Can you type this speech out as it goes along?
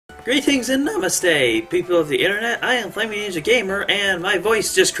Greetings and namaste, people of the internet. I am Flaming Ninja Gamer, and my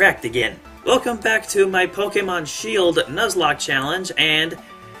voice just cracked again. Welcome back to my Pokemon Shield Nuzlocke challenge, and,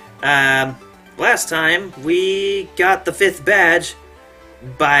 last time we got the 5th badge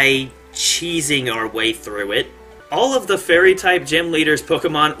by cheesing our way through it. All of the Fairy-type Gym Leader's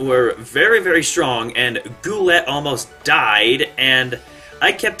Pokemon were very, very strong, and Goulet almost died, and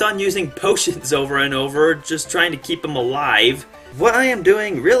I kept on using potions over and over, just trying to keep him alive. What I am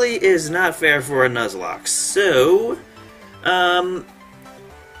doing really is not fair for a Nuzlocke, so,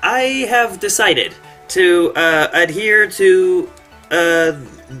 I have decided to, adhere to,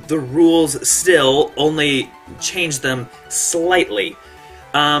 the rules still, only change them slightly.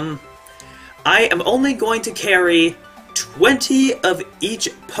 I am only going to carry 20 of each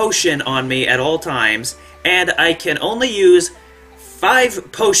potion on me at all times, and I can only use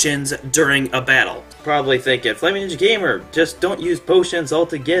 5 potions during a battle. Probably thinking, Flaming Ninja Gamer, just don't use potions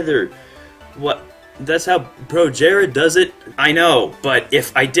altogether. What? That's how Pro Jared does it? I know, but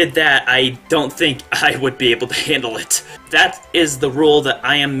if I did that, I don't think I would be able to handle it. That is the rule that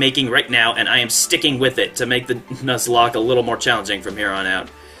I am making right now, and I am sticking with it to make the Nuzlocke a little more challenging from here on out.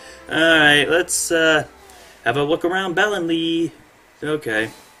 Alright, let's have a look around Bellenly.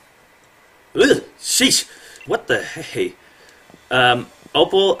 Okay. Ugh, sheesh! What the hey?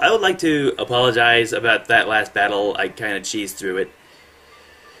 Opal, I would like to apologize about that last battle. I kind of cheesed through it.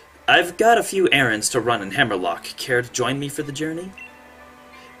 I've got a few errands to run in Hammerlock. Care to join me for the journey?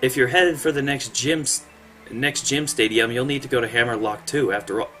 If you're headed for the next gym stadium, you'll need to go to Hammerlock too,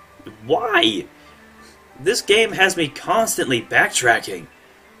 after all. Why? This game has me constantly backtracking.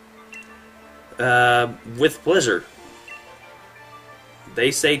 With pleasure.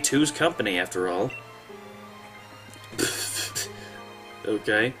 They say two's company, after all.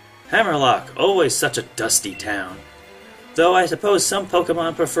 Okay. Hammerlock, always such a dusty town. Though I suppose some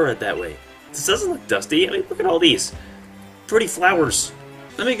Pokemon prefer it that way. This doesn't look dusty. I mean, look at all these pretty flowers.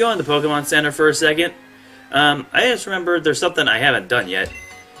 Let me go in the Pokemon Center for a second. I just remembered there's something I haven't done yet.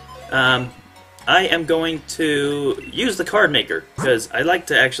 I am going to use the card maker, because I like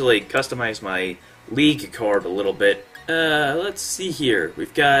to actually customize my League card a little bit. Let's see here.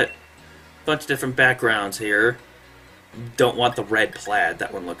 We've got a bunch of different backgrounds here. Don't want the red plaid.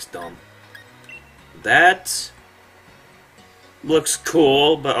 That one looks dumb. That looks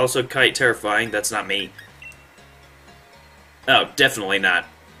cool, but also quite terrifying. That's not me. Oh, definitely not.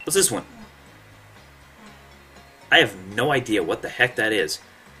 What's this one? I have no idea what the heck that is.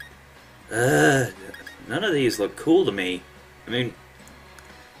 None of these look cool to me. I mean,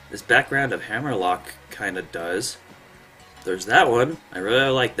 this background of Hammerlock kind of does. There's that one. I really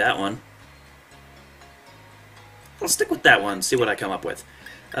like that one. I'll stick with that one, see what I come up with.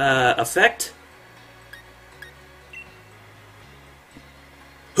 Effect.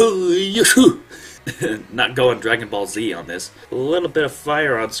 Not going Dragon Ball Z on this. A little bit of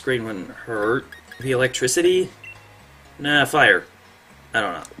fire on screen wouldn't hurt. The electricity? Nah, fire. I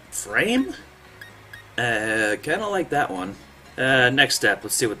don't know. Frame? Kind of like that one. Next step,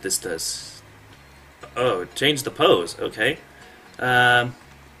 let's see what this does. Oh, change the pose, okay.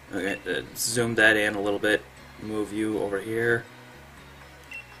 Okay, zoom that in a little bit. Move you over here.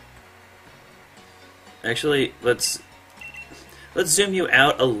 Actually, let's zoom you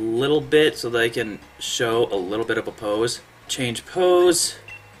out a little bit so that I can show a little bit of a pose. Change pose.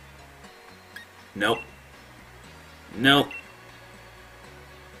 Nope. Nope.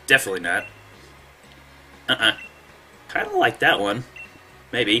 Definitely not. Kind of like that one.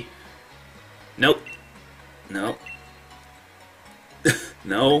 Maybe. Nope. No.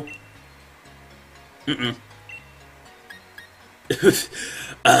 No.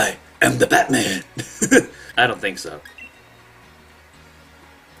 I am the Batman. I don't think so.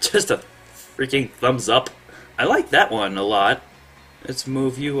 Just a freaking thumbs up. I like that one a lot. Let's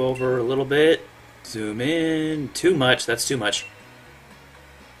move you over a little bit. Zoom in. Too much. That's too much.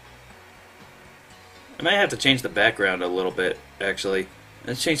 I might have to change the background a little bit, actually.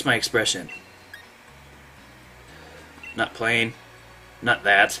 Let's change my expression. Not plain. Not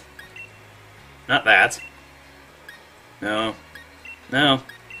that. Not that. No. No.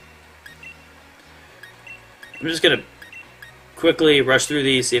 I'm just gonna quickly rush through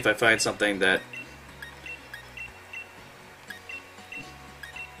these, see if I find something that...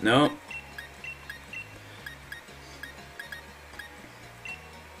 No.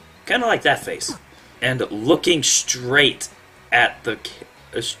 Kinda like that face. And looking straight at the...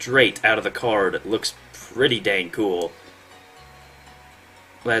 straight out of the card looks pretty dang cool.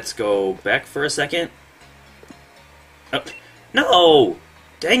 Let's go back for a second. Oh, no!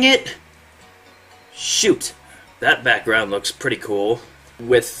 Dang it! Shoot! That background looks pretty cool.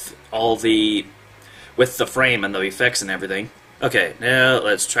 with all the frame and the effects and everything. Okay, now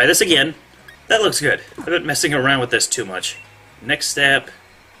let's try this again. That looks good. I've been messing around with this too much. Next step.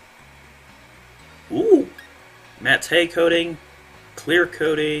 Ooh! Matte coating, clear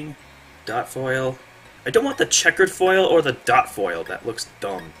coating, dot foil. I don't want the checkered foil or the dot foil. That looks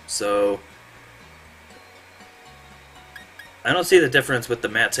dumb. So I don't see the difference with the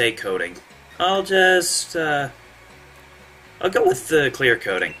matte coating. I'll just I'll go with the clear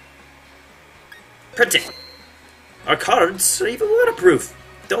coating. Printing. Our cards are even waterproof.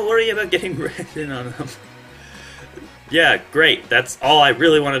 Don't worry about getting resin on them. Yeah, great. That's all I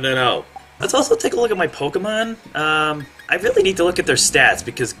really wanted to know. Let's also take a look at my Pokemon. I really need to look at their stats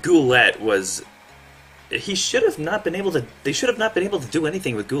because Goulet was... He should have not been able to... They should have not been able to do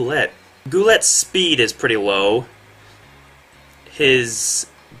anything with Goulet. Goulet's speed is pretty low. His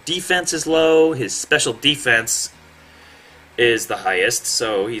defense is low. His special defense is the highest,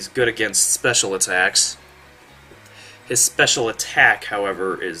 so he's good against special attacks. His special attack,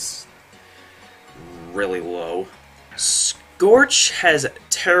 however, is really low. Scorch has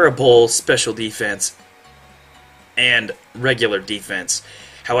terrible special defense and regular defense.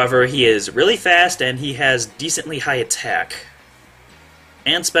 However, he is really fast and he has decently high attack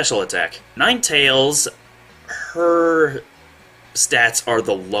and special attack. Ninetales, her stats are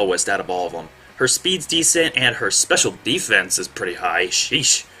the lowest out of all of them. Her speed's decent and her special defense is pretty high.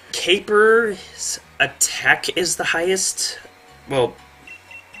 Sheesh. Caper's attack is the highest. Well,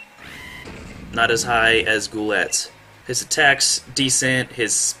 not as high as Goulet's. His attack's decent,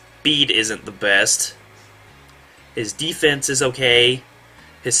 his speed isn't the best. His defense is okay.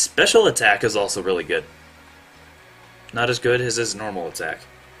 His special attack is also really good. Not as good as his normal attack.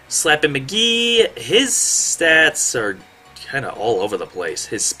 Slappin' McGee, his stats are kind of all over the place.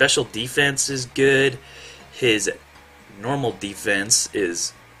 His special defense is good. His normal defense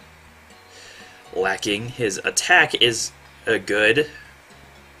is lacking. His attack is good.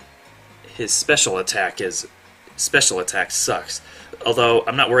 His special attack sucks. Although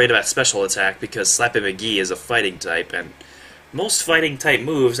I'm not worried about special attack because Slappin' McGee is a fighting type, and most fighting type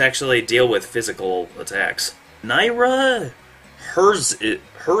moves actually deal with physical attacks. Naira, her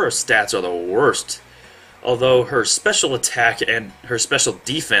stats are the worst. Although her special attack and her special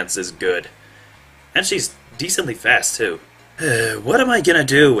defense is good. And she's decently fast, too. What am I gonna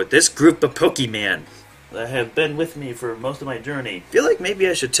do with this group of Pokemon that have been with me for most of my journey? I feel like maybe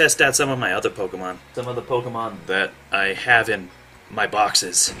I should test out some of my other Pokemon. Some of the Pokemon that I have in my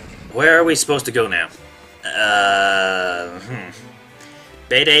boxes. Where are we supposed to go now?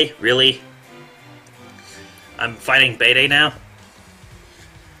 Bede? Really? I'm fighting Bede now?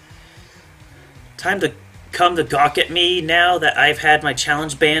 Time to come to gawk at me now that I've had my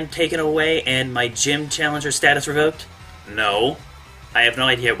challenge ban taken away and my gym challenger status revoked? No. I have no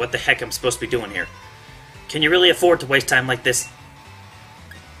idea what the heck I'm supposed to be doing here. Can you really afford to waste time like this?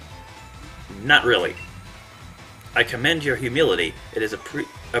 Not really. I commend your humility. It is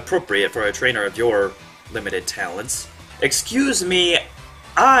appropriate for a trainer of your limited talents. Excuse me,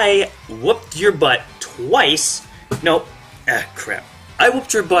 I whooped your butt twice. No, crap. I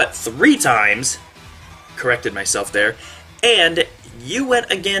whooped your butt 3 times. Corrected myself there. And you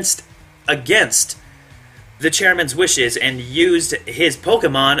went against the chairman's wishes and used his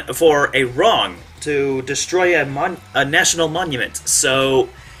Pokemon for a wrong to destroy a national monument. So,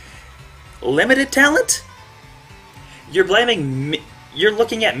 limited talent? You're blaming me? You're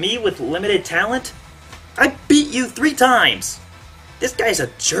looking at me with limited talent? I beat you 3 times! This guy's a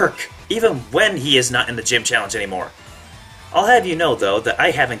jerk, even when he is not in the gym challenge anymore. I'll have you know, though, that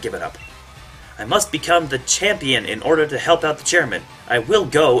I haven't given up. I must become the champion in order to help out the chairman. I will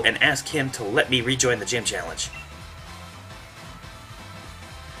go and ask him to let me rejoin the gym challenge.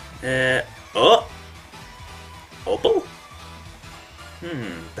 Opal?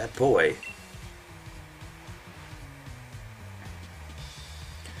 That boy.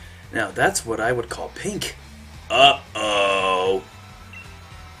 Now that's what I would call pink. Uh-oh.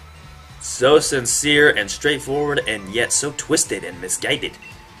 So sincere and straightforward and yet so twisted and misguided.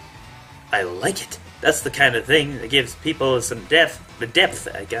 I like it. That's the kind of thing that gives people some depth. The depth.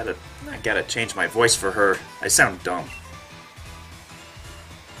 I gotta change my voice for her. I sound dumb.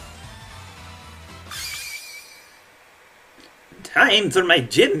 Time for my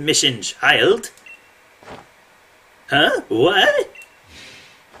gym mission, child. Huh? What?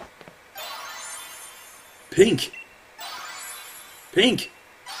 Pink. Pink.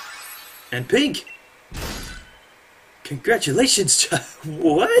 And pink. Congratulations, child.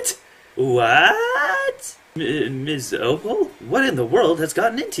 What? What? Ms. Opal? What in the world has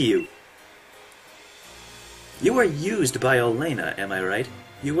gotten into you? You were used by Olena, am I right?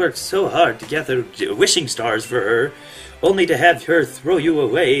 You worked so hard to gather wishing stars for her, only to have her throw you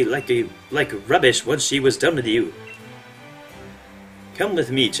away like rubbish once she was done with you. Come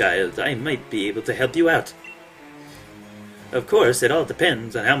with me, child. I might be able to help you out. Of course, it all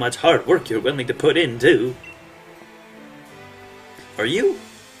depends on how much hard work you're willing to put in, too. Are you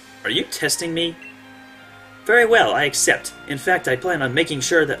testing me? Very well, I accept. In fact, I plan on making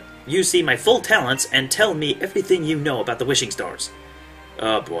sure that you see my full talents and tell me everything you know about the wishing stars.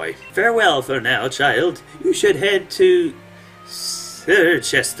 Oh boy. Farewell for now, child. You should head to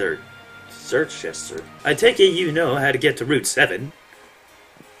Sirchester. I take it you know how to get to Route 7.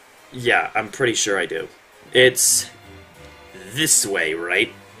 Yeah, I'm pretty sure I do. It's this way,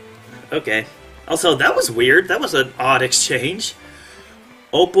 right? Okay. Also, that was weird. That was an odd exchange.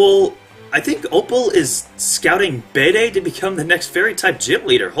 Opal... I think Opal is scouting Bede to become the next fairy-type gym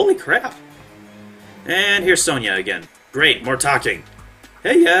leader. Holy crap. And here's Sonia again. Great, more talking.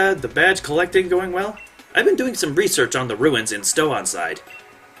 Hey, the badge collecting going well? I've been doing some research on the ruins in Stoonside.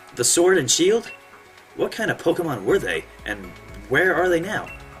 The sword and shield? What kind of Pokemon were they, and where are they now?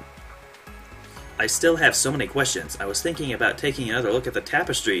 I still have so many questions. I was thinking about taking another look at the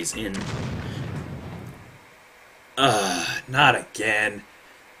tapestries in... not again.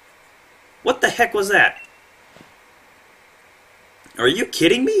 What the heck was that? Are you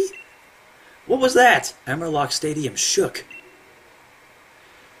kidding me? What was that? Hammerlock Stadium shook.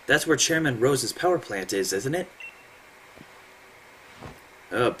 That's where Chairman Rose's power plant is, isn't it?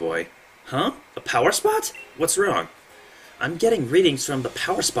 Oh boy. Huh? A power spot? What's wrong? I'm getting readings from the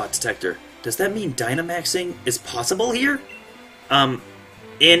power spot detector. Does that mean Dynamaxing is possible here?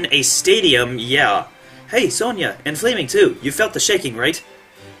 In a stadium, yeah. Hey, Sonia, and Flaming too. You felt the shaking, right?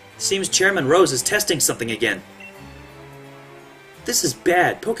 Seems Chairman Rose is testing something again. This is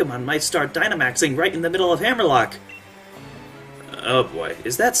bad. Pokemon might start Dynamaxing right in the middle of Hammerlock. Oh boy,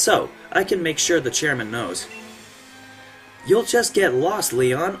 is that so? I can make sure the chairman knows. You'll just get lost,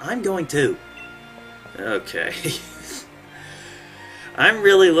 Leon. I'm going too. Okay. I'm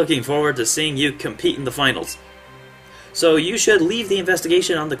really looking forward to seeing you compete in the finals. So you should leave the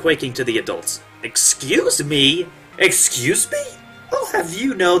investigation on the quaking to the adults. Excuse me? Excuse me? I'll have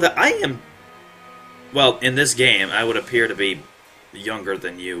you know that I am... Well, in this game, I would appear to be younger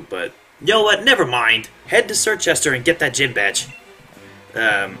than you, but... You know what? Never mind. Head to Sirchester and get that gym badge.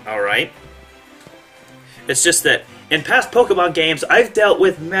 Alright. It's just that in past Pokemon games, I've dealt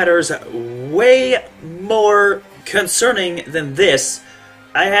with matters way more concerning than this.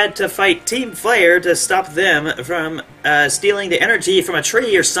 I had to fight Team Fire to stop them from stealing the energy from a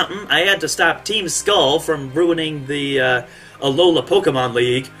tree or something. I had to stop Team Skull from ruining the Alola Pokemon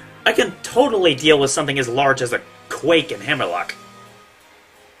League. I can totally deal with something as large as a Quake and Hammerlock.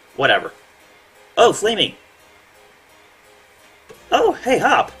 Whatever. Oh, Flaming. Oh, hey,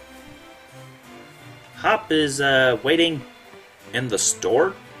 Hop. Hop is waiting in the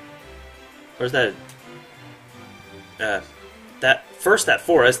store? Or is that... First that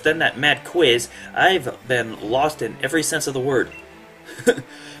forest, then that mad quiz. I've been lost in every sense of the word.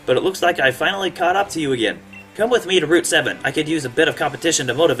 But it looks like I finally caught up to you again. Come with me to Route 7. I could use a bit of competition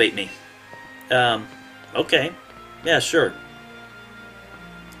to motivate me. Okay. Yeah, sure.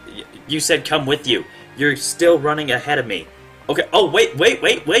 You said come with you. You're still running ahead of me. Okay. Oh, wait.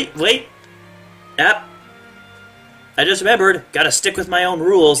 Yep. I just remembered. Gotta stick with my own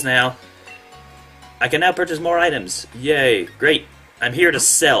rules now. I can now purchase more items. Yay. Great. I'm here to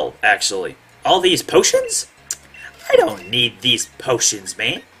sell, actually. All these potions? I don't need these potions,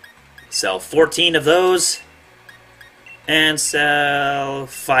 man. Sell 14 of those. And sell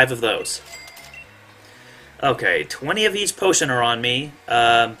 5 of those. Okay, 20 of each potion are on me.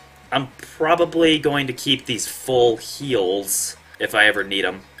 I'm probably going to keep these full heals if I ever need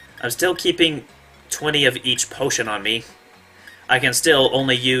them. I'm still keeping 20 of each potion on me. I can still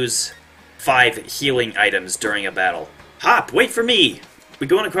only use 5 healing items during a battle. Hop, wait for me! We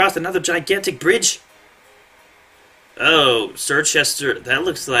going across another gigantic bridge? Oh, Sirchester, that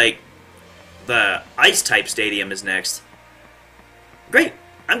looks like the Ice-type stadium is next. Great!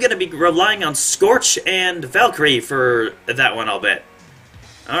 I'm gonna be relying on Scorch and Valkyrie for that one, I'll bet.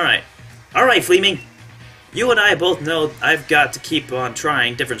 Alright. Alright, Flaming. You and I both know I've got to keep on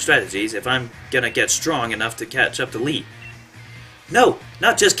trying different strategies if I'm gonna get strong enough to catch up to Lee. No,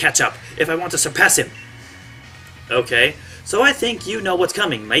 not just catch up, if I want to surpass him. Okay, so I think you know what's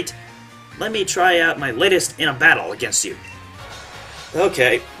coming, mate. Let me try out my latest in a battle against you.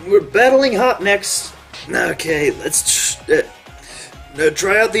 Okay, we're battling Hop next. Okay, let's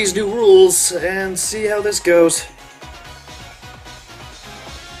try out these new rules and see how this goes.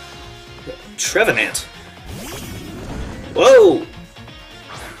 Trevenant. Whoa!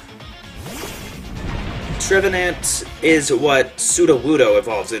 Trevenant is what Sudowoodo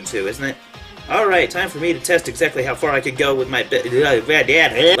evolves into, isn't it? Alright, time for me to test exactly how far I can go with my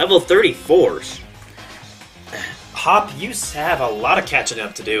level 34s. Hop, you have a lot of catching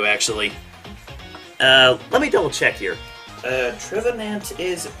up to do, actually. Let me double check here. Trevenant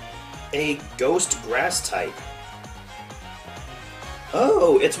is a ghost grass type.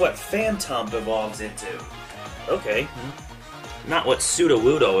 Oh, it's what Phantom evolves into. Okay. Not what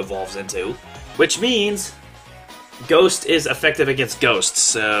Sudowoodo evolves into. Which means Ghost is effective against ghosts,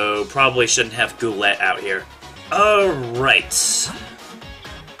 so probably shouldn't have Goulet out here. Alright.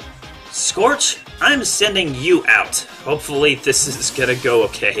 Scorch, I'm sending you out. Hopefully this is gonna go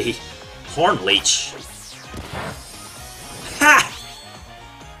okay. Horn Leech. Ha!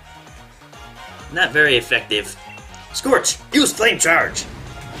 Not very effective. Scorch, use Flame Charge!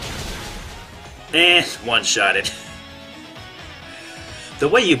 One-shotted. The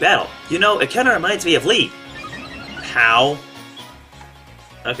way you battle, you know, it kinda reminds me of Lee. How?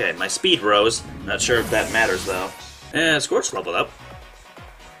 Okay, my speed rose. Not sure if that matters, though. Scorch leveled up.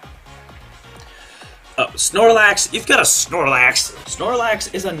 Oh, Snorlax. You've got a Snorlax.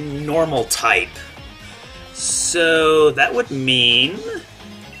 Snorlax is a normal type. So, that would mean...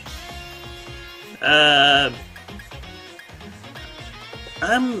 I'm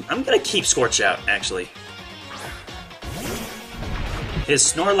gonna keep Scorch out, actually. His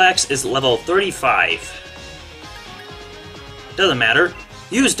Snorlax is level 35. Doesn't matter.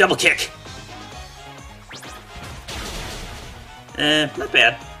 Use Double Kick! Not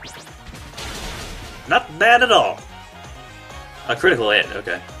bad. Not bad at all. A critical hit,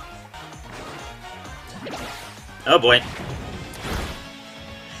 okay. Oh boy.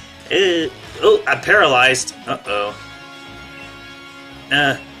 Oh, I'm paralyzed. Uh-oh.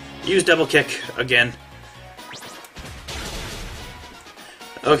 Use Double Kick again.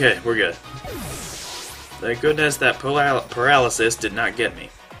 Okay, we're good. Thank goodness that paralysis did not get me.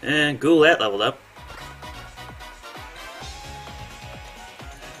 And Goulet leveled up.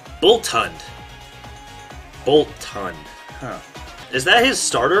 Boltund. Boltund. Huh. Is that his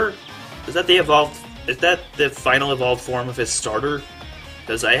starter? Is that the evolved... Is that the final evolved form of his starter?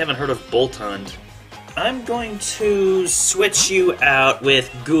 Because I haven't heard of Boltund. I'm going to switch you out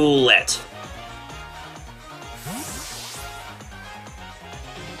with Goulet.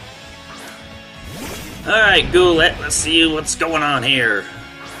 Alright, Goulet, let's see what's going on here.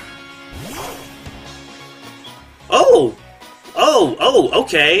 Oh! Oh,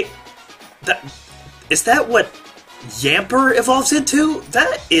 okay. Is that what Yamper evolves into?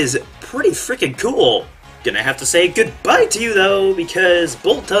 That is pretty freaking cool. Gonna have to say goodbye to you, though, because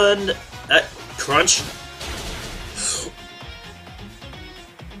Boltund... Crunch.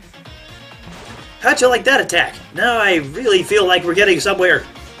 How'd you like that attack? Now I really feel like we're getting somewhere.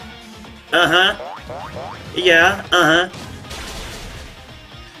 Uh-huh. Yeah, uh-huh.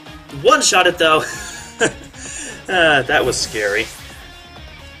 One-shot it, though. That was scary.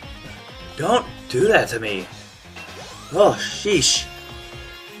 Don't do that to me. Oh, sheesh.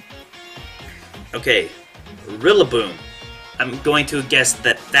 Okay, Rillaboom. I'm going to guess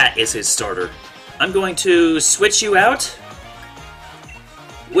that that is his starter. I'm going to switch you out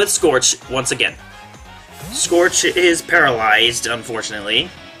with Scorch once again. Scorch is paralyzed, unfortunately.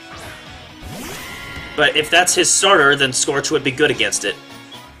 But if that's his starter, then Scorch would be good against it.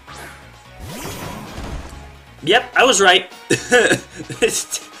 Yep, I was right.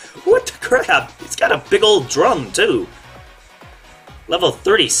 What the crap? He's got a big old drum, too. Level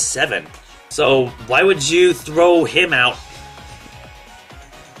 37. So, why would you throw him out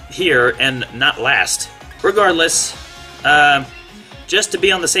here and not last? Regardless, just to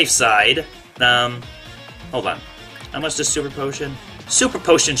be on the safe side, hold on. How much does Super Potion? Super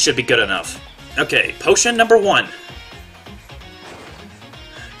Potion should be good enough. Okay, potion number 1.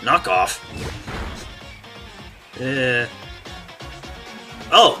 Knock off.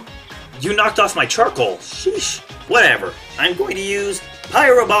 Oh, you knocked off my charcoal. Sheesh. Whatever. I'm going to use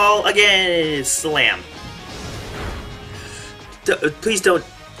Pyro Ball again. Slam. Please don't.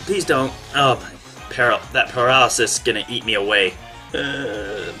 Please don't. Oh, that paralysis is gonna eat me away.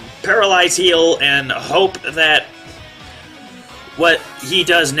 Paralyze heal and hope that what he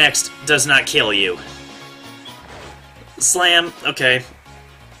does next does not kill you. Slam. Okay.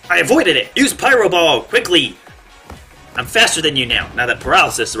 I avoided it. Use Pyro Ball quickly. I'm faster than you now that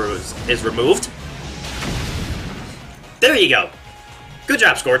paralysis is removed. There you go. Good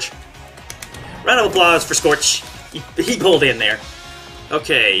job, Scorch. Round of applause for Scorch. He pulled in there.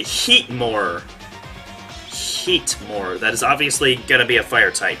 Okay, Heatmore. Heatmore. That is obviously gonna be a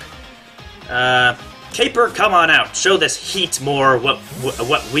fire type. Caper, come on out. Show this heat more what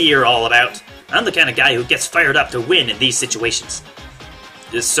we're all about. I'm the kind of guy who gets fired up to win in these situations.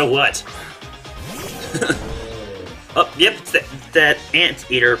 So what? Oh, yep, it's that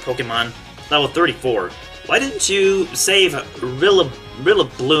Anteater Pokemon, level 34. Why didn't you save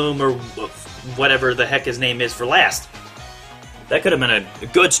Rillaboom or whatever the heck his name is for last? That could have been a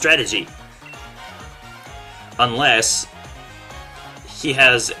good strategy. Unless he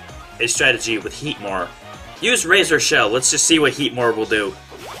has a strategy with Heatmore. Use Razor Shell. Let's just see what Heatmore will do.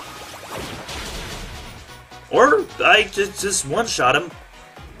 Or I just one-shot him.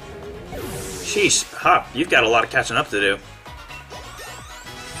 Sheesh, Hop, you've got a lot of catching up to do.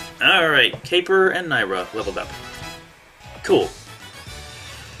 Alright, Caper and Naira leveled up. Cool.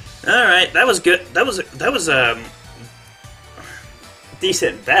 Alright, that was good. That was a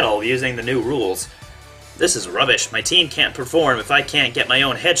decent battle using the new rules. This is rubbish. My team can't perform if I can't get my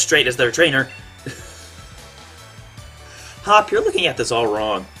own head straight as their trainer. Hop, you're looking at this all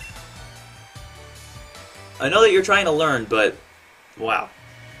wrong. I know that you're trying to learn, but wow.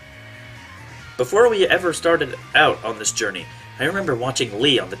 Before we ever started out on this journey, I remember watching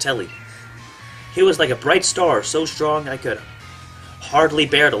Lee on the telly. He was like a bright star, so strong I could hardly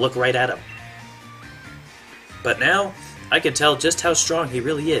bear to look right at him. But now, I can tell just how strong he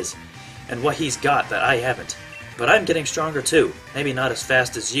really is, and what he's got that I haven't. But I'm getting stronger too. Maybe not as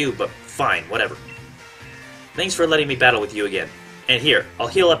fast as you, but fine, whatever. Thanks for letting me battle with you again. And here, I'll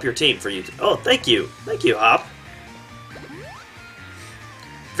heal up your team for you. Oh, thank you. Thank you, Hop.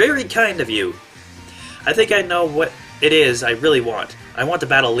 Very kind of you. I think I know what it is I really want. I want to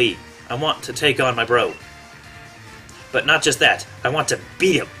battle Lee. I want to take on my bro. But not just that. I want to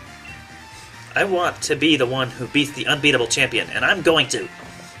beat him. I want to be the one who beats the unbeatable champion, and I'm going to.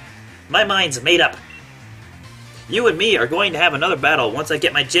 My mind's made up. You and me are going to have another battle once I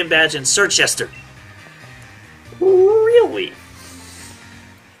get my gym badge in Sirchester. Really?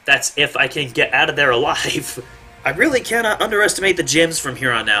 That's if I can get out of there alive. I really cannot underestimate the gyms from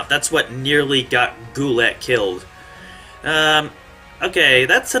here on out. That's what nearly got Goulet killed. Okay,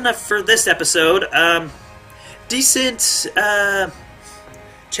 that's enough for this episode. Decent,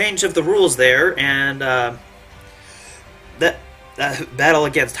 change of the rules there, and, that battle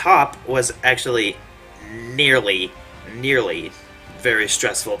against Hop was actually nearly very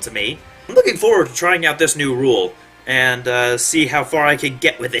stressful to me. I'm looking forward to trying out this new rule, and, see how far I can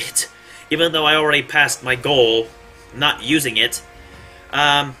get with it. Even though I already passed my goal, not using it,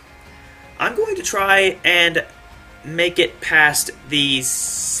 I'm going to try and make it past the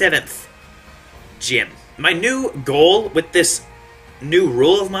 7th gym. My new goal with this new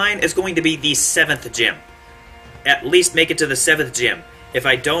rule of mine is going to be the 7th gym. At least make it to the 7th gym. If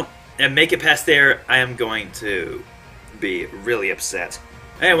I don't make it past there, I am going to be really upset.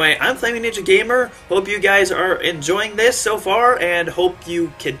 Anyway, I'm Flaming Ninja Gamer. Hope you guys are enjoying this so far, and hope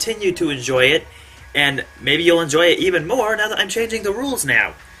you continue to enjoy it. And maybe you'll enjoy it even more now that I'm changing the rules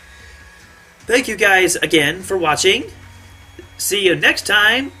now. Thank you guys again for watching. See you next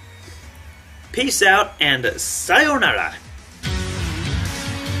time. Peace out and sayonara.